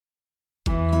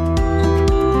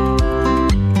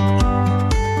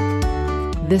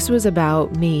This was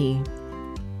about me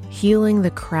healing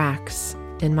the cracks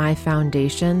in my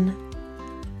foundation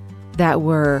that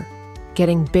were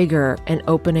getting bigger and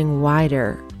opening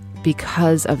wider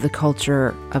because of the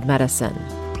culture of medicine.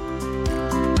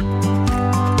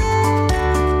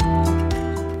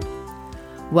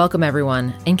 Welcome,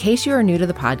 everyone. In case you are new to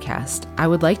the podcast, I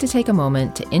would like to take a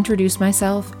moment to introduce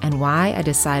myself and why I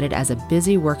decided as a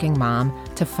busy working mom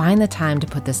to find the time to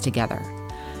put this together.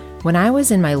 When I was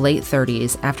in my late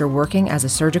 30s, after working as a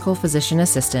surgical physician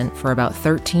assistant for about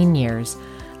 13 years,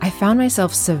 I found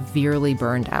myself severely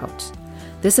burned out.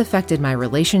 This affected my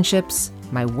relationships,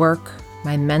 my work,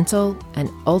 my mental, and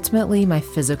ultimately my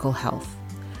physical health.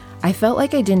 I felt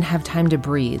like I didn't have time to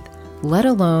breathe, let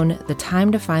alone the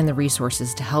time to find the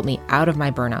resources to help me out of my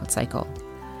burnout cycle.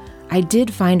 I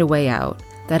did find a way out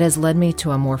that has led me to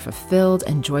a more fulfilled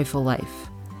and joyful life.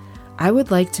 I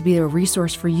would like to be a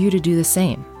resource for you to do the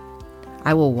same.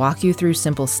 I will walk you through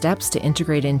simple steps to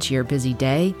integrate into your busy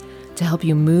day to help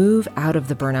you move out of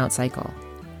the burnout cycle.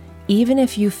 Even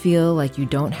if you feel like you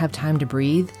don't have time to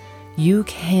breathe, you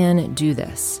can do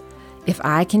this. If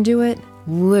I can do it,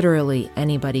 literally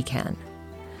anybody can.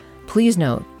 Please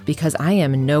note, because I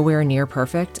am nowhere near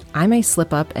perfect, I may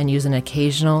slip up and use an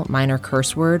occasional minor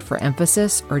curse word for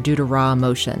emphasis or due to raw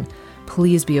emotion.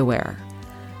 Please be aware.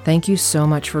 Thank you so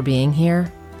much for being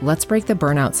here. Let's break the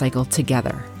burnout cycle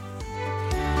together.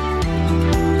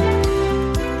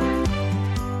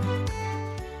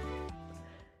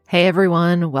 Hey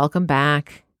everyone, welcome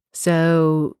back.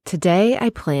 So today I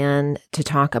plan to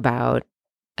talk about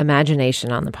imagination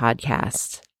on the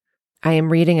podcast. I am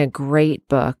reading a great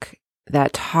book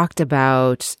that talked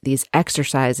about these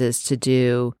exercises to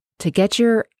do to get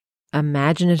your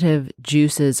imaginative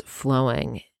juices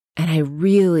flowing. And I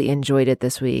really enjoyed it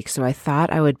this week, so I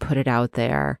thought I would put it out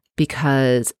there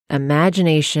because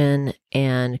imagination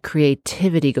and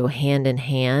creativity go hand in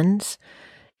hand.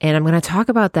 And I'm going to talk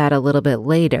about that a little bit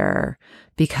later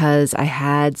because I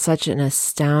had such an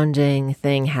astounding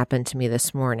thing happen to me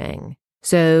this morning.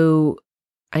 So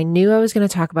I knew I was going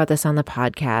to talk about this on the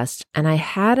podcast, and I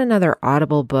had another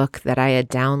Audible book that I had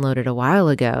downloaded a while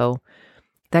ago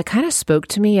that kind of spoke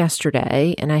to me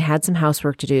yesterday, and I had some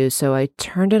housework to do, so I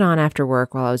turned it on after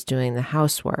work while I was doing the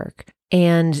housework.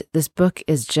 And this book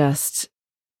is just,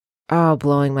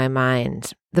 blowing my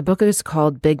mind. The book is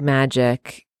called Big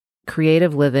Magic: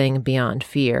 Creative Living Beyond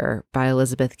Fear by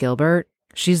Elizabeth Gilbert.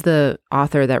 She's the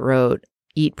author that wrote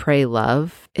Eat, Pray,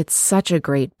 Love. It's such a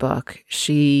great book.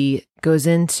 She goes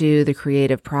into the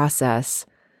creative process,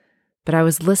 but I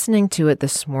was listening to it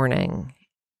this morning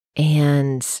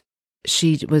and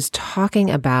she was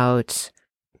talking about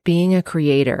being a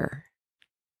creator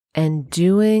and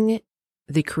doing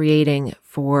the creating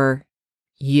for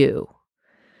you.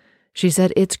 She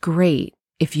said, it's great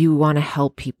if you want to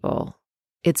help people.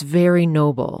 It's very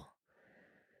noble.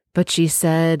 But she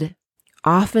said,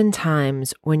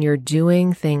 oftentimes when you're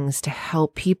doing things to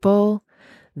help people,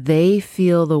 they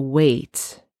feel the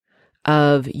weight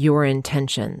of your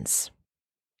intentions.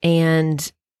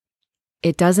 And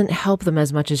it doesn't help them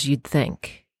as much as you'd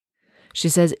think. She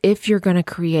says, if you're going to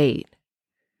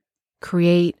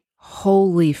create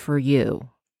wholly for you.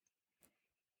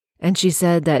 And she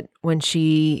said that when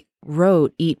she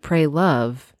wrote Eat, Pray,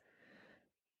 Love,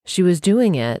 she was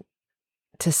doing it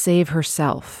to save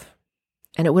herself.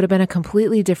 And it would have been a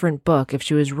completely different book if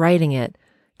she was writing it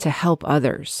to help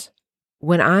others.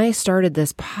 When I started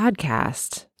this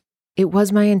podcast, it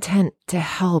was my intent to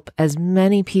help as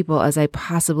many people as I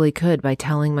possibly could by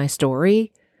telling my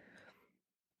story.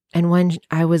 And when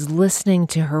I was listening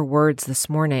to her words this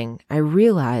morning, I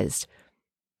realized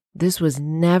this was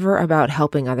never about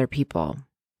helping other people,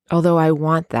 although I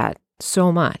want that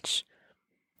so much.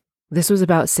 This was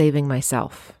about saving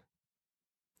myself.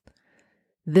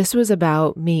 This was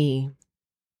about me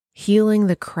healing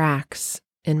the cracks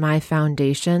in my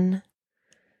foundation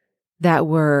that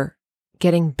were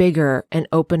getting bigger and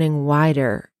opening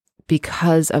wider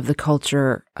because of the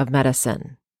culture of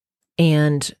medicine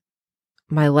and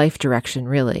my life direction,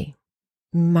 really.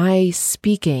 My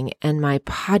speaking and my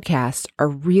podcast are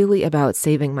really about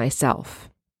saving myself.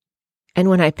 And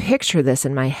when I picture this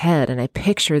in my head and I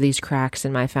picture these cracks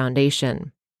in my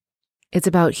foundation, it's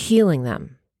about healing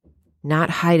them, not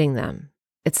hiding them.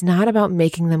 It's not about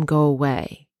making them go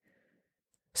away.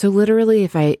 So literally,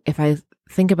 if I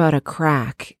think about a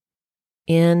crack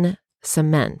in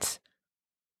cement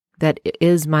that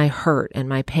is my hurt and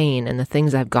my pain and the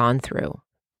things I've gone through,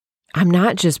 I'm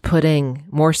not just putting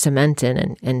more cement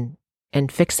in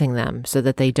and fixing them so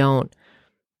that they don't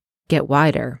get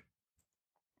wider.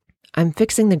 I'm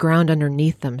fixing the ground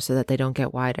underneath them so that they don't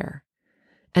get wider.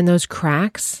 And those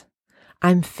cracks,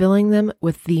 I'm filling them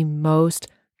with the most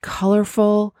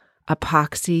colorful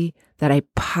epoxy that I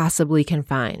possibly can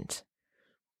find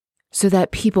so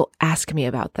that people ask me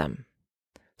about them.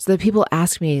 So that people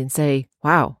ask me and say,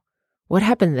 wow, what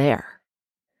happened there?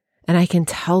 And I can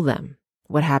tell them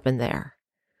what happened there.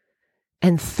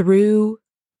 And through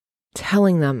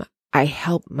telling them, I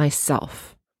help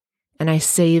myself and I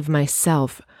save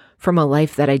myself from a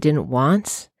life that I didn't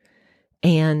want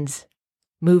and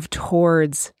move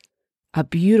towards a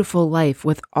beautiful life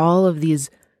with all of these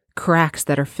cracks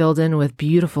that are filled in with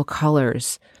beautiful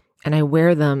colors. And I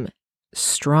wear them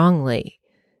strongly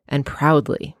and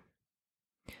proudly.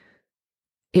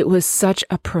 It was such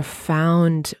a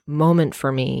profound moment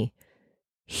for me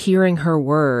hearing her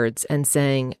words and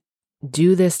saying,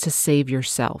 do this to save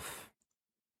yourself.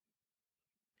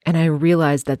 And I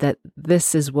realized that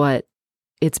this is what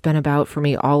it's been about for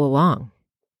me all along.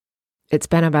 It's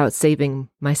been about saving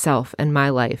myself and my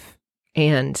life.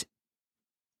 And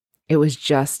it was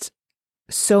just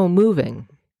so moving.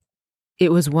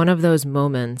 It was one of those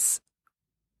moments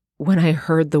when I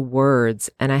heard the words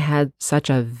and I had such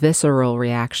a visceral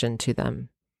reaction to them.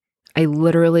 I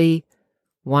literally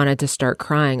wanted to start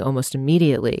crying almost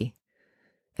immediately.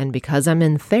 And because I'm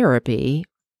in therapy,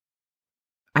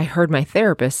 I heard my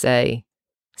therapist say,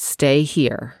 stay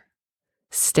here,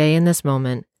 stay in this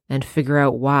moment and figure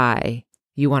out why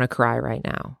you want to cry right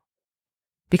now.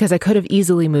 Because I could have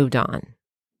easily moved on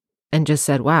and just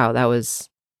said, wow, that was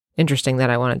interesting that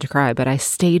I wanted to cry, but I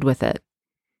stayed with it.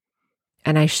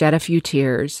 And I shed a few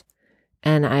tears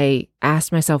and I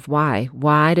asked myself, why?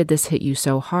 Why did this hit you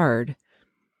so hard?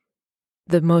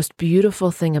 The most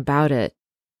beautiful thing about it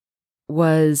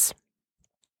was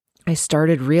I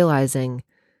started realizing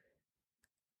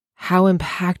how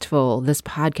impactful this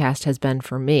podcast has been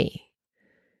for me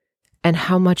and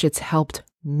how much it's helped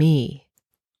me.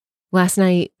 Last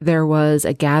night, there was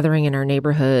a gathering in our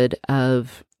neighborhood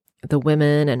of the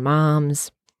women and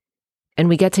moms, and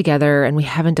we get together, and we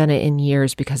haven't done it in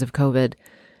years because of COVID,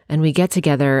 and we get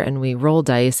together and we roll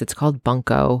dice. It's called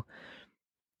Bunko,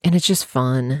 and it's just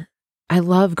fun. I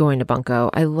love going to Bunko.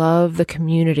 I love the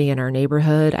community in our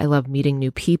neighborhood. I love meeting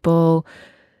new people.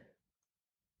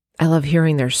 I love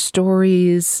hearing their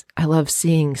stories. I love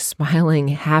seeing smiling,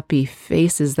 happy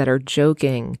faces that are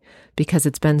joking because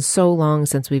it's been so long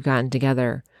since we've gotten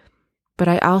together. But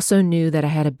I also knew that I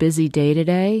had a busy day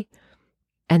today,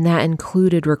 and that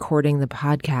included recording the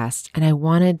podcast. And I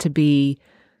wanted to be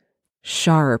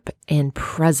sharp and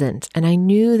present. And I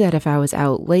knew that if I was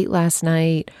out late last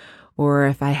night or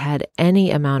if I had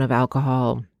any amount of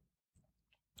alcohol,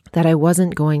 that I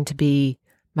wasn't going to be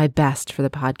my best for the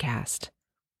podcast.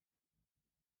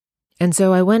 And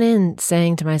so I went in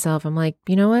saying to myself, I'm like,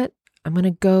 you know what? I'm going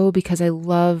to go because I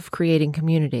love creating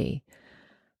community,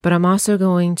 but I'm also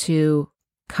going to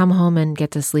come home and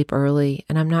get to sleep early,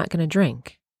 and I'm not going to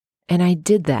drink. And I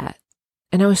did that.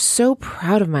 And I was so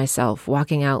proud of myself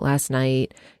walking out last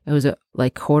night. It was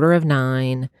like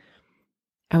 9:15.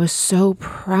 I was so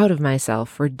proud of myself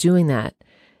for doing that.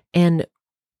 And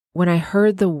when I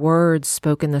heard the words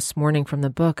spoken this morning from the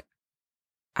book,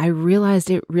 I realized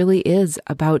it really is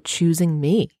about choosing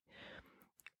me.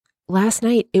 Last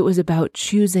night, it was about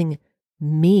choosing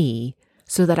me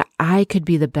so that I could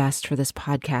be the best for this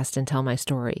podcast and tell my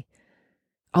story.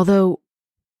 Although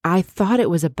I thought it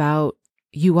was about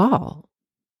you all,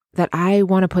 that I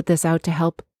want to put this out to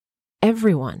help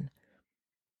everyone.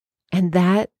 And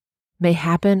that may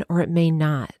happen or it may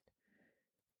not.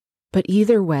 But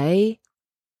either way,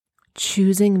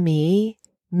 choosing me,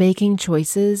 making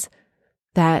choices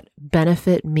that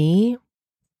benefit me,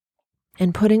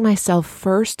 and putting myself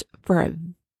first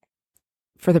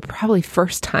for the probably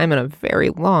first time in a very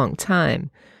long time,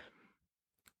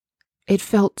 it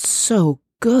felt so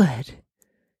good.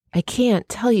 I can't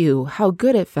tell you how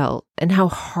good it felt and how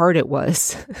hard it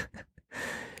was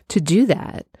to do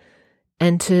that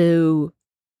and to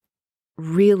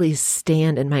really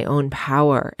stand in my own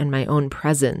power and my own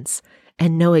presence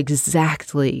and know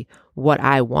exactly what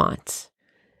I want.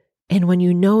 And when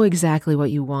you know exactly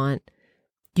what you want,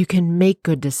 you can make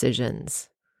good decisions.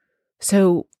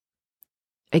 So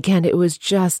again, it was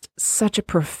just such a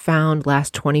profound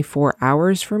last 24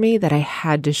 hours for me that I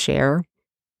had to share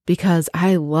because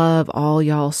I love all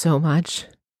y'all so much,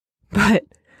 but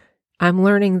I'm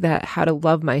learning that how to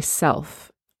love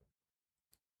myself.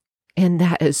 And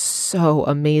that is so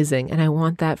amazing. And I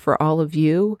want that for all of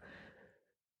you,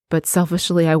 but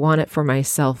selfishly, I want it for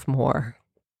myself more.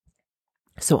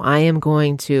 So I am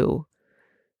going to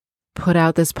put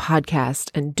out this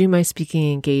podcast and do my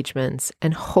speaking engagements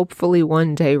and hopefully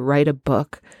one day write a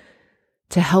book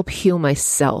to help heal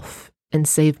myself and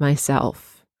save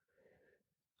myself.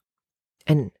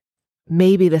 And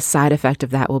maybe the side effect of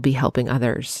that will be helping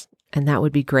others, and that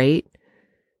would be great.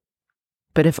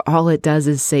 But if all it does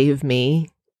is save me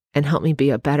and help me be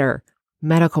a better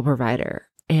medical provider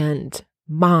and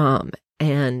mom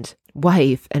and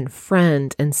wife and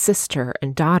friend and sister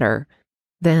and daughter,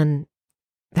 then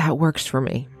that works for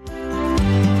me.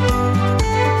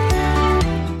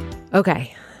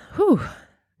 Okay.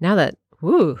 Now that,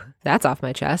 that's off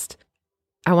my chest,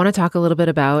 I want to talk a little bit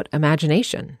about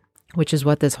imagination, which is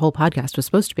what this whole podcast was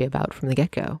supposed to be about from the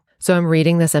get-go. So I'm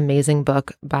reading this amazing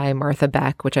book by Martha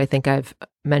Beck, which I think I've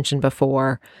mentioned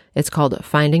before. It's called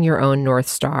Finding Your Own North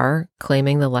Star,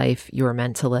 Claiming the Life You Are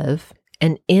Meant to Live.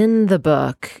 And in the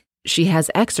book, she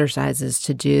has exercises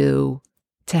to do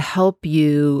to help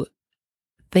you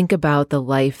think about the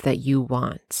life that you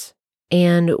want.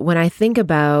 And when I think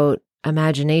about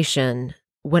imagination,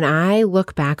 when I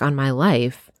look back on my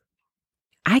life,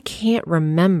 I can't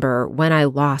remember when I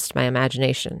lost my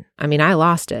imagination. I mean, I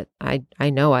lost it. I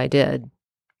know I did.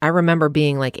 I remember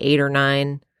being like 8 or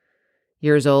 9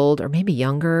 years old, or maybe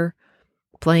younger,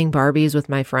 playing Barbies with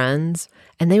my friends.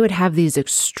 And they would have these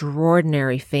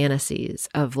extraordinary fantasies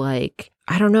of like,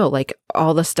 I don't know, like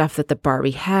all the stuff that the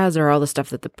Barbie has or all the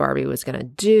stuff that the Barbie was going to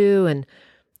do.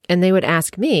 And they would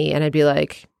ask me, and I'd be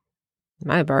like,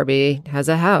 my Barbie has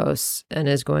a house and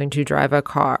is going to drive a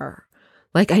car.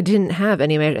 Like I didn't have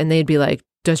any, and they'd be like,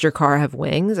 does your car have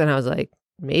wings? And I was like,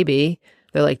 maybe.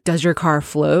 They're like, does your car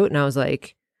float? And I was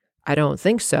like, I don't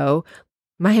think so.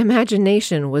 My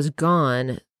imagination was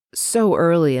gone so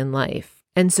early in life.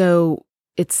 And so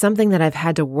it's something that I've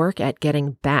had to work at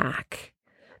getting back,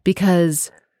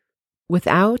 because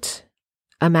without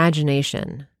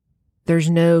imagination, there's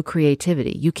no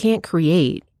creativity. You can't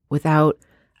create without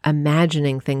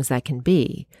imagining things that can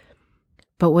be.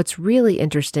 But what's really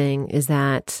interesting is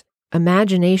that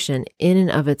imagination in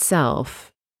and of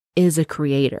itself is a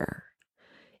creator.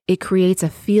 It creates a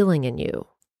feeling in you.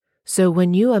 So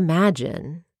when you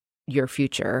imagine your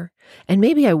future, and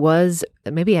maybe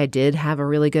I did have a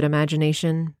really good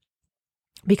imagination,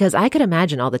 because I could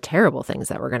imagine all the terrible things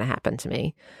that were going to happen to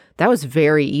me. That was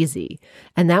very easy.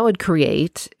 And that would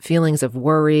create feelings of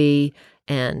worry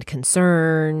and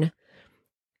concern.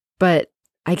 But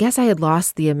I guess I had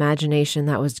lost the imagination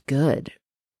that was good.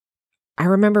 I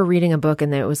remember reading a book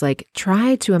and it was like,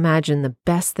 try to imagine the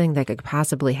best thing that could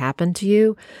possibly happen to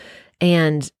you.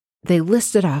 And they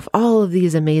listed off all of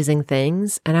these amazing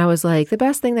things. And I was like, the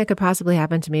best thing that could possibly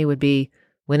happen to me would be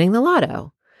winning the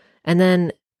lotto. And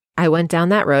then I went down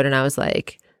that road and I was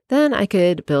like, then I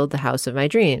could build the house of my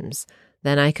dreams.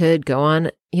 Then I could go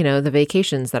on, the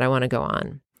vacations that I want to go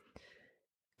on.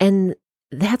 And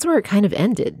that's where it kind of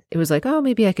ended. It was like, oh,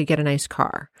 maybe I could get a nice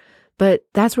car. But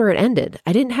that's where it ended.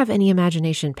 I didn't have any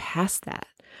imagination past that.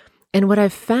 And what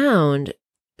I've found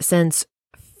since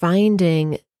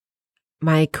finding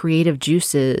my creative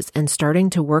juices and starting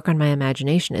to work on my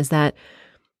imagination is that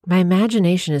my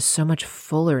imagination is so much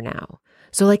fuller now.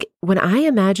 So like when I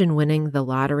imagine winning the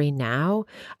lottery now,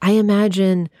 I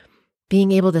imagine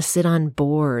being able to sit on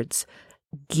boards,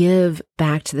 give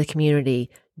back to the community,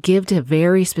 give to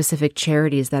very specific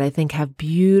charities that I think have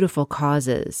beautiful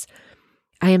causes.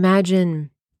 I imagine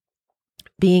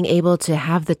being able to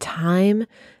have the time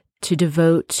to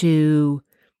devote to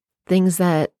things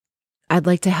that I'd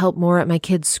like to help more at my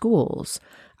kids' schools.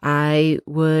 I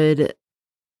would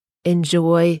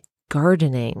enjoy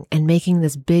gardening and making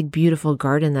this big, beautiful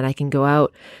garden that I can go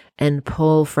out and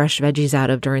pull fresh veggies out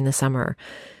of during the summer.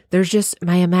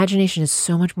 My imagination is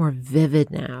so much more vivid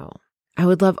now. I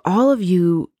would love all of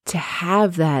you to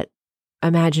have that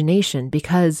imagination,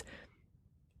 because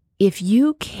if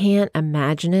you can't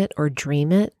imagine it or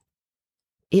dream it,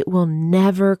 it will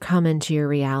never come into your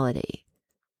reality.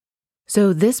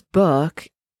 So this book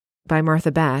by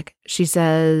Martha Beck, she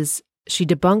says, she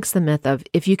debunks the myth of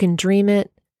if you can dream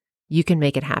it, you can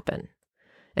make it happen.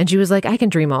 And she was like, I can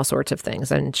dream all sorts of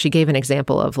things. And she gave an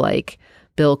example of like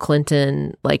Bill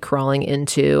Clinton, like crawling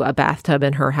into a bathtub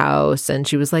in her house. And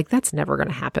she was like, that's never going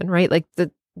to happen, right? Like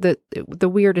the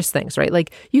weirdest things, right?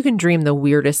 Like you can dream the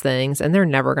weirdest things and they're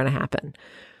never going to happen.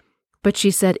 But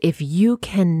she said, if you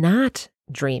cannot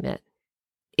dream it,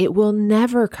 it will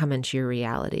never come into your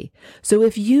reality. So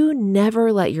if you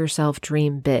never let yourself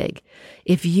dream big,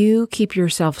 if you keep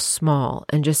yourself small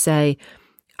and just say,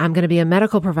 I'm going to be a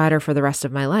medical provider for the rest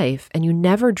of my life, and you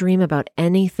never dream about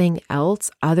anything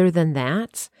else other than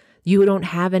that, you don't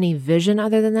have any vision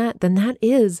other than that, then that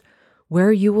is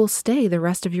where you will stay the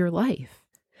rest of your life.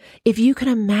 If you can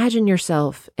imagine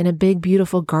yourself in a big,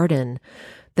 beautiful garden,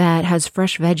 that has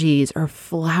fresh veggies or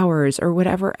flowers or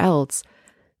whatever else,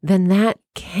 then that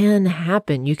can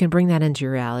happen. You can bring that into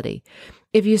your reality.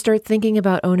 If you start thinking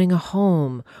about owning a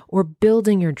home or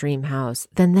building your dream house,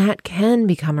 then that can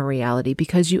become a reality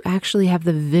because you actually have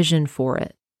the vision for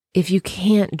it. If you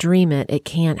can't dream it, it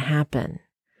can't happen.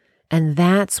 And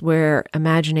that's where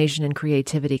imagination and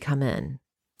creativity come in.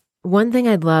 One thing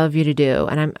I'd love you to do,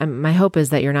 and my hope is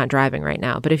that you're not driving right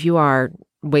now, but if you are,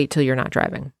 wait till you're not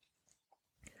driving.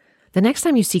 The next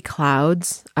time you see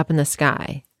clouds up in the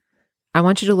sky, I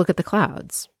want you to look at the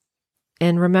clouds.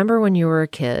 And remember when you were a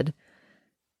kid,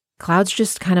 clouds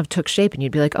just kind of took shape and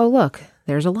you'd be like, oh, look,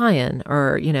 there's a lion,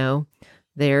 or,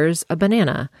 there's a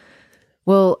banana.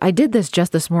 Well, I did this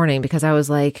just this morning because I was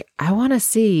like, I want to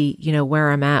see,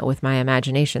 where I'm at with my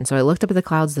imagination. So I looked up at the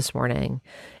clouds this morning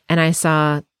and I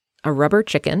saw a rubber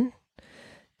chicken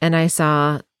and I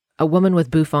saw a woman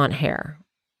with bouffant hair.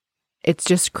 It's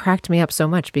just cracked me up so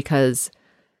much because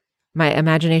my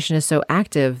imagination is so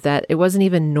active that it wasn't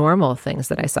even normal things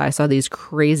that I saw. I saw these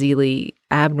crazily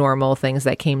abnormal things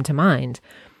that came to mind.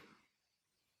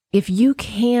 If you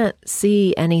can't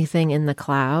see anything in the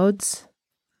clouds,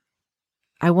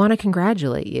 I want to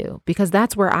congratulate you because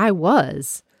that's where I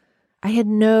was. I had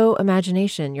no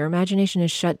imagination. Your imagination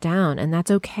is shut down, and that's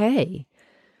okay.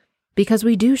 Because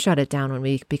we do shut it down when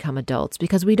we become adults,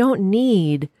 because we don't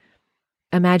need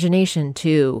imagination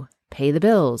to pay the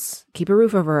bills, keep a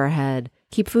roof over our head,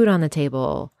 keep food on the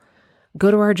table,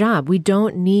 go to our job. We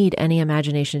don't need any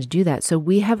imagination to do that. So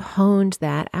we have honed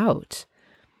that out.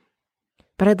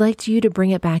 But I'd like you to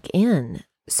bring it back in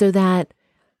so that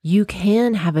you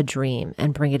can have a dream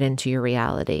and bring it into your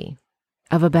reality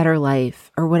of a better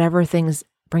life or whatever things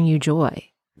bring you joy.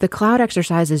 The cloud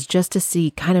exercise is just to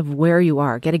see kind of where you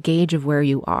are, get a gauge of where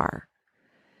you are.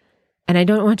 And I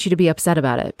don't want you to be upset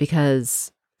about it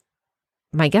because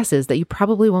my guess is that you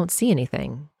probably won't see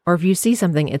anything. Or if you see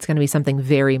something, it's going to be something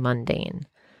very mundane.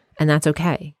 And that's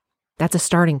okay. That's a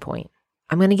starting point.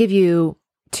 I'm going to give you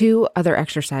 2 other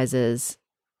exercises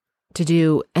to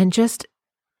do and just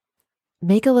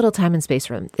make a little time and space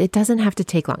for them. It doesn't have to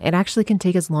take long. It actually can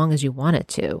take as long as you want it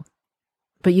to.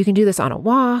 But you can do this on a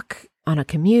walk, on a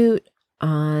commute,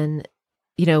 on,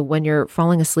 when you're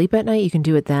falling asleep at night, you can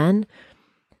do it then.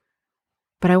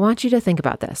 But I want you to think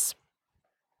about this.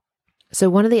 So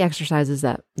one of the exercises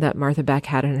that Martha Beck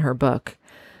had in her book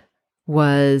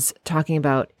was talking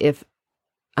about if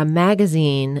a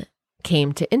magazine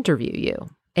came to interview you.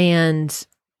 And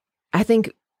I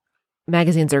think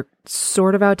magazines are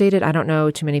sort of outdated. I don't know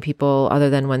too many people other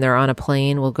than when they're on a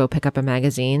plane will go pick up a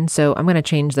magazine. So I'm going to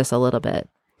change this a little bit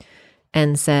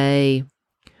and say,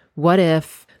 what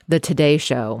if the Today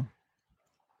Show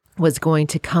was going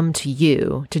to come to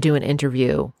you to do an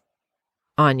interview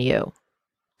on you?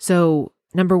 So,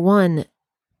 number one,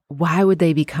 why would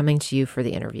they be coming to you for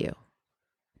the interview?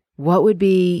 What would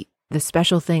be the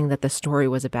special thing that the story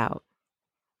was about?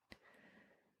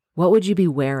 What would you be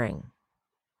wearing?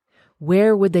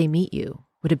 Where would they meet you?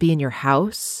 Would it be in your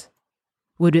house?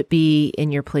 Would it be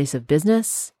in your place of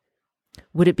business?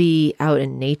 Would it be out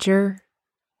in nature?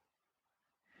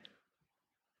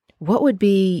 What would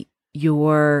be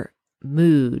your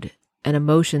mood and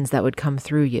emotions that would come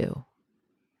through you?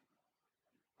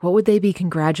 What would they be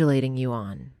congratulating you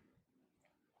on?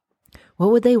 What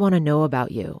would they want to know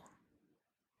about you?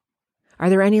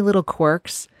 Are there any little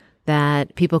quirks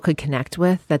that people could connect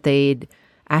with that they'd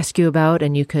ask you about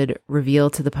and you could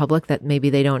reveal to the public that maybe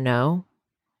they don't know?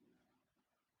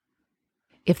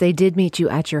 If they did meet you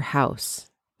at your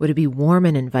house, would it be warm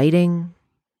and inviting?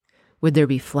 Would there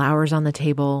be flowers on the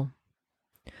table?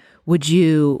 Would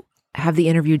you have the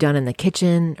interview done in the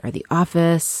kitchen or the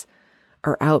office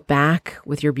or out back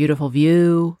with your beautiful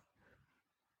view?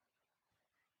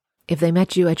 If they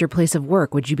met you at your place of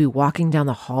work, would you be walking down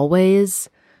the hallways,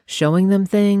 showing them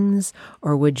things,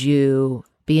 or would you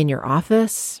be in your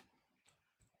office?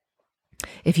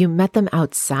 If you met them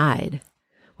outside,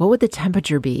 what would the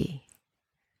temperature be?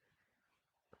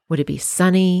 Would it be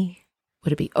sunny?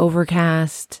 Would it be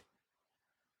overcast?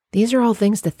 These are all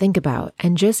things to think about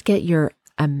and just get your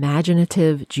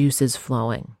imaginative juices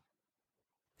flowing.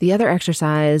 The other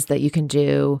exercise that you can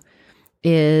do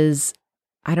is,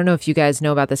 I don't know if you guys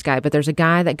know about this guy, but there's a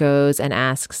guy that goes and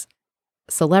asks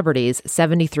celebrities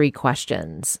 73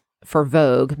 questions for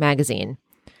Vogue magazine,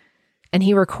 and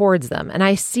he records them. And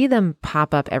I see them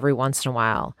pop up every once in a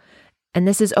while. And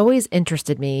this has always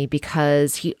interested me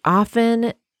because he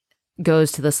often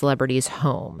goes to the celebrity's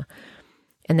home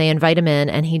and they invite him in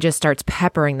and he just starts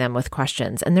peppering them with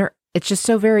questions. And it's just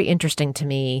so very interesting to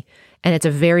me And it's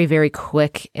a very, very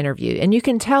quick interview. And you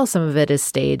can tell some of it is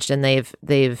staged, and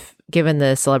they've given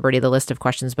the celebrity the list of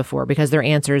questions before because their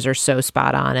answers are so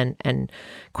spot on and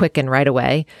quick and right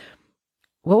away.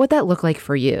 What would that look like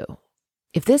for you?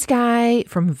 If this guy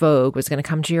from Vogue was going to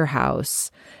come to your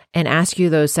house and ask you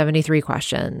those 73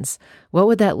 questions, what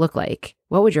would that look like?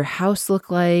 What would your house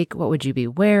look like? What would you be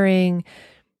wearing?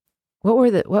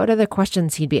 What are the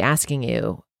questions he'd be asking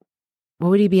you? What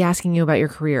would he be asking you about your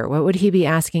career? What would he be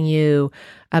asking you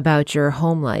about your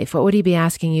home life? What would he be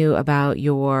asking you about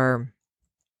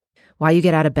why you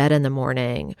get out of bed in the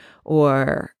morning,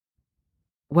 or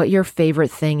what your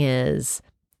favorite thing is,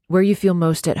 where you feel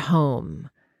most at home?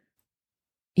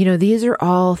 These are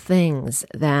all things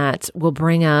that will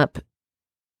bring up,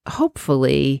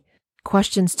 hopefully,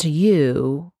 questions to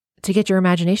you to get your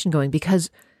imagination going.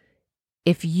 Because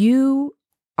if you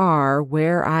are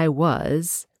where I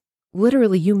was,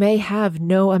 literally, you may have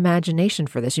no imagination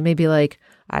for this. You may be like,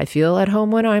 I feel at home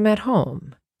when I'm at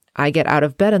home. I get out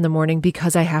of bed in the morning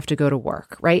because I have to go to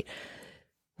work, right?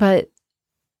 But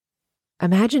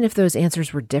imagine if those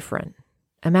answers were different.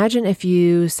 Imagine if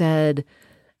you said,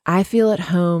 I feel at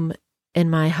home in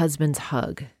my husband's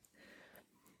hug.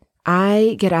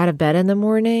 I get out of bed in the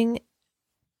morning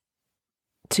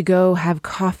to go have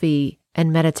coffee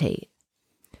and meditate.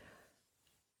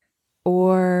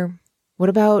 Or what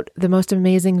about the most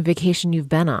amazing vacation you've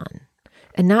been on?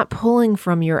 And not pulling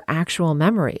from your actual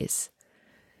memories.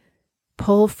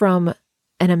 Pull from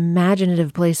an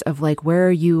imaginative place of like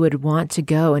where you would want to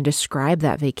go and describe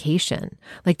that vacation.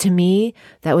 Like to me,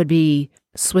 that would be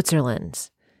Switzerland,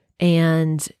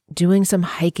 and doing some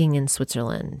hiking in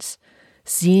Switzerland,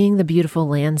 seeing the beautiful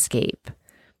landscape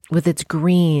with its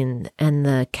green and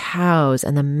the cows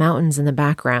and the mountains in the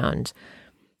background,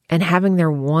 and having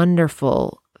their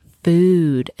wonderful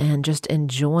food and just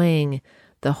enjoying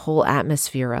the whole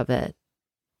atmosphere of it.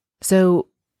 So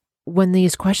when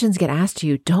these questions get asked to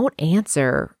you, don't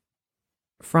answer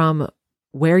from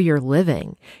where you're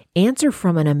living. Answer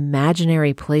from an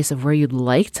imaginary place of where you'd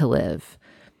like to live,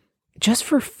 just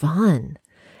for fun.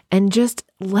 And just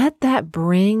let that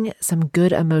bring some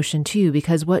good emotion to you,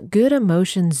 because what good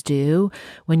emotions do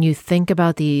when you think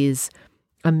about these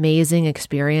amazing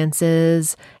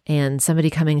experiences and somebody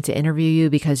coming to interview you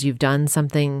because you've done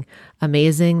something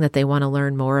amazing that they want to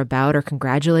learn more about or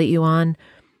congratulate you on,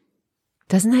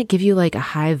 doesn't that give you like a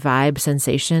high vibe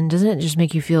sensation? Doesn't it just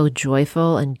make you feel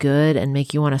joyful and good and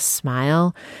make you want to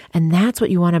smile? And that's what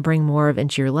you want to bring more of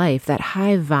into your life. That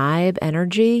high vibe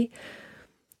energy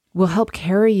will help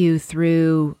carry you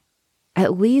through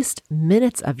at least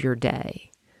minutes of your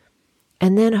day.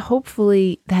 And then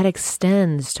hopefully that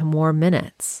extends to more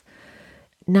minutes.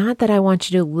 Not that I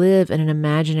want you to live in an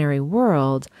imaginary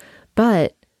world,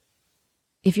 but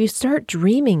if you start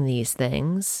dreaming these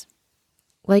things,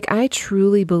 like I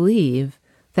truly believe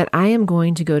that I am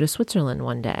going to go to Switzerland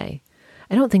one day.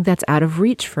 I don't think that's out of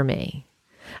reach for me.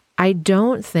 I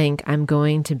don't think I'm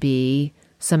going to be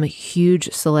some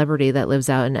huge celebrity that lives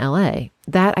out in LA.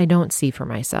 That I don't see for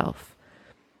myself.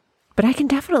 But I can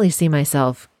definitely see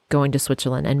myself going to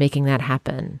Switzerland and making that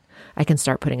happen. I can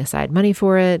start putting aside money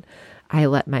for it. I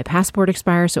let my passport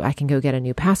expire so I can go get a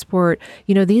new passport.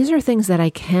 These are things that I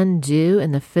can do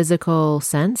in the physical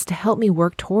sense to help me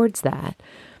work towards that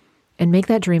and make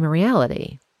that dream a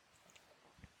reality.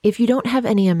 If you don't have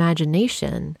any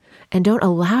imagination and don't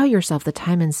allow yourself the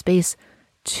time and space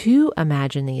to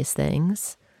imagine these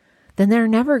things, then they're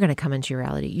never going to come into your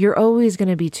reality. You're always going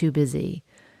to be too busy.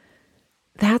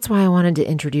 That's why I wanted to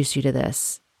introduce you to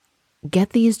this.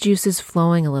 Get these juices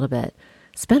flowing a little bit.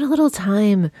 Spend a little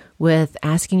time with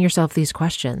asking yourself these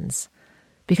questions,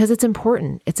 because it's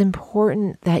important. It's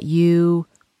important that you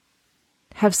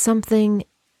have something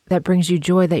that brings you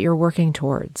joy that you're working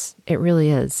towards. It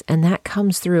really is. And that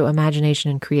comes through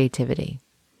imagination and creativity.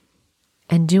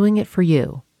 And doing it for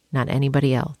you, not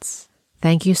anybody else.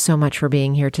 Thank you so much for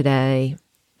being here today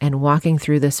and walking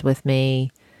through this with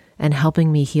me and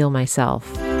helping me heal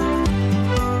myself.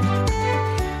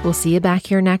 We'll see you back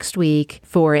here next week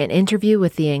for an interview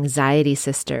with the Anxiety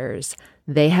Sisters.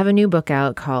 They have a new book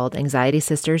out called Anxiety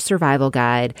Sisters Survival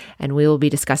Guide, and we will be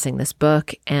discussing this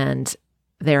book and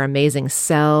their amazing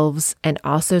selves, and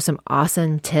also some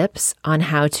awesome tips on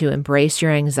how to embrace your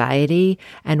anxiety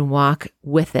and walk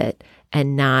with it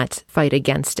and not fight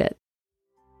against it.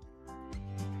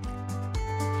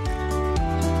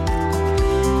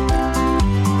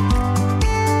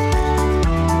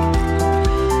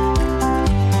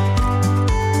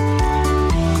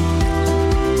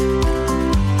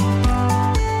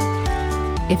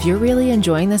 If you're really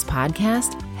enjoying this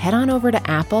podcast, head on over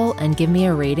to Apple and give me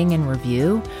a rating and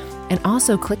review. And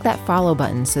also click that follow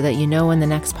button so that you know when the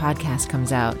next podcast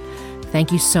comes out.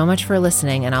 Thank you so much for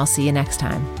listening, and I'll see you next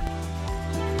time.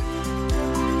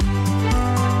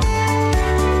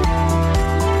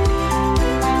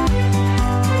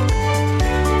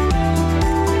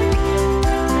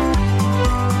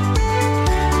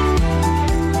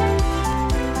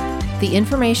 The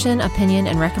information, opinion,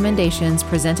 and recommendations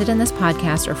presented in this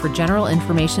podcast are for general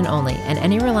information only, and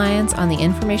any reliance on the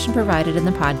information provided in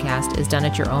the podcast is done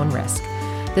at your own risk.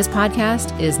 This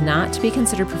podcast is not to be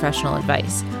considered professional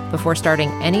advice. Before starting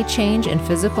any change in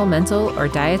physical, mental, or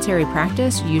dietary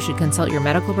practice, you should consult your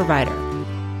medical provider.